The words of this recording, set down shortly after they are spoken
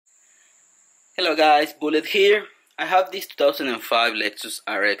Hello guys, Bullet here. I have this 2005 Lexus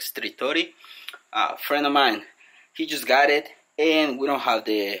RX 330. A friend of mine, he just got it and we don't have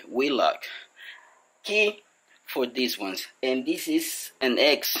the wheel lock key for these ones. And this is an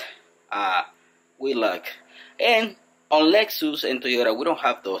X wheel lock. And on Lexus and Toyota, we don't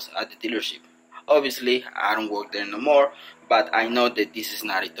have those at the dealership. Obviously, I don't work there no more, but I know that this is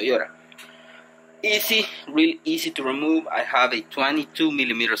not a Toyota. Easy, real easy to remove. I have a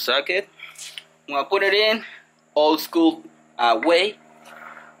 22mm socket. I'm gonna put it in old school way.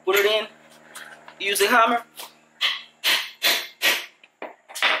 Put it in, use a hammer.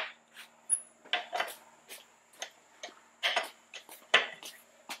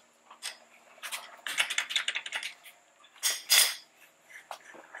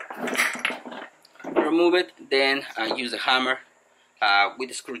 Remove it, then use a hammer with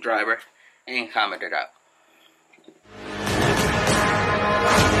a screwdriver and hammer it out.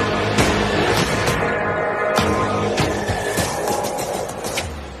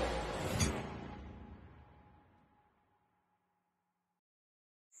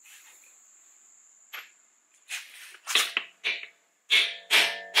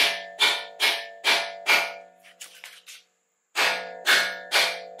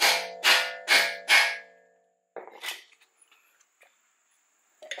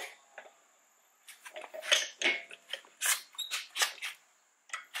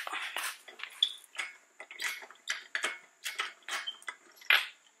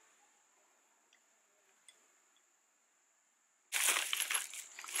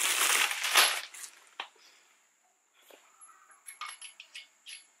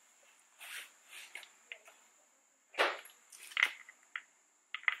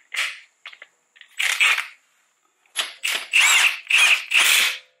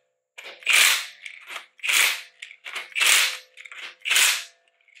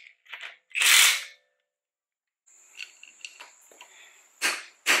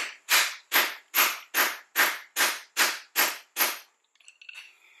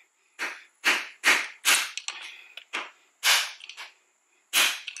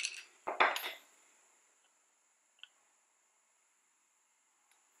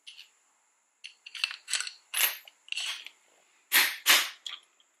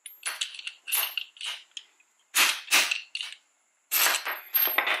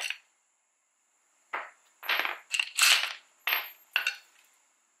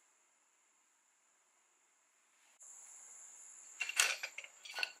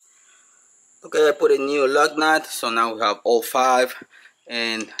 Okay, I put a new lug nut, so now we have all 5,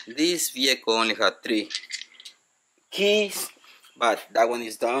 and this vehicle only had 3 keys, but that one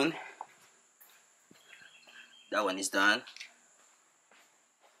is done. That one is done.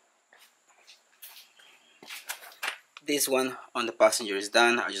 This one on the passenger is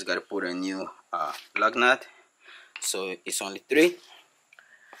done. I just gotta put a new lug nut, so it's only 3.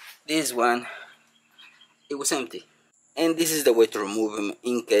 This one, it was empty. And this is the way to remove them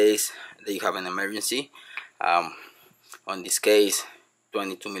in case that you have an emergency. On this case,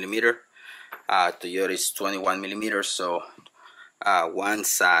 22mm. Toyota is 21mm, so one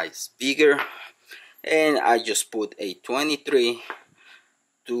size bigger. And I just put a 23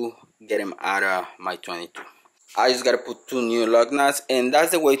 to get them out of my 22. I just gotta put 2 new lug nuts, and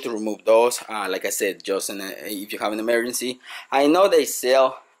that's the way to remove those. Like I said, just if you have an emergency. I know they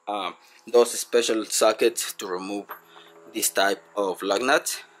sell those special sockets to remove this type of lug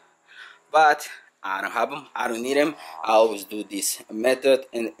nuts, but I don't have them. I don't need them. I always do this method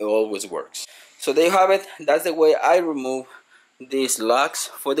and it always works. So there you have it. That's the way I remove these locks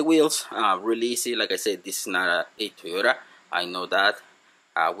for the wheels. Really easy. Like I said, this is not a Toyota. I know that.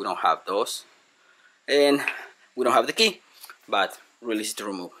 We don't have those, and we don't have the key, but really easy to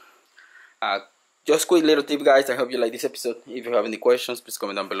remove. Just quick little tip, guys. I hope you like this episode. If you have any questions, please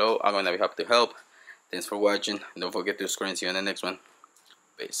comment down below. I'm gonna be happy to help. Thanks for watching. Don't forget to subscribe and see you on the next one.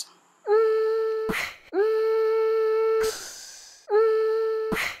 Peace.